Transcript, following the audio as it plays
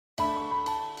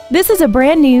This is a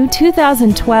brand new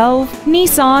 2012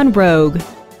 Nissan Rogue.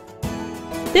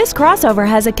 This crossover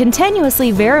has a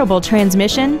continuously variable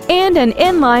transmission and an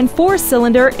inline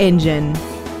 4-cylinder engine.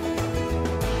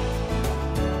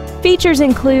 Features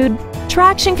include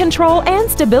traction control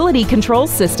and stability control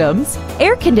systems,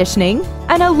 air conditioning,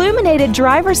 an illuminated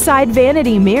driver's side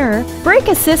vanity mirror, brake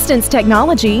assistance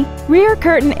technology, rear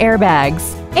curtain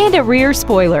airbags, and a rear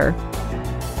spoiler.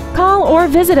 Call or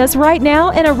visit us right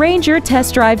now and arrange your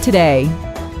test drive today.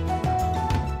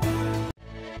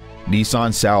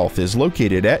 Nissan South is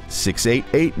located at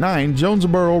 6889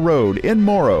 Jonesboro Road in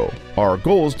Morrow. Our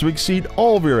goal is to exceed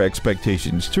all of your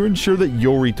expectations to ensure that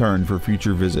you'll return for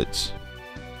future visits.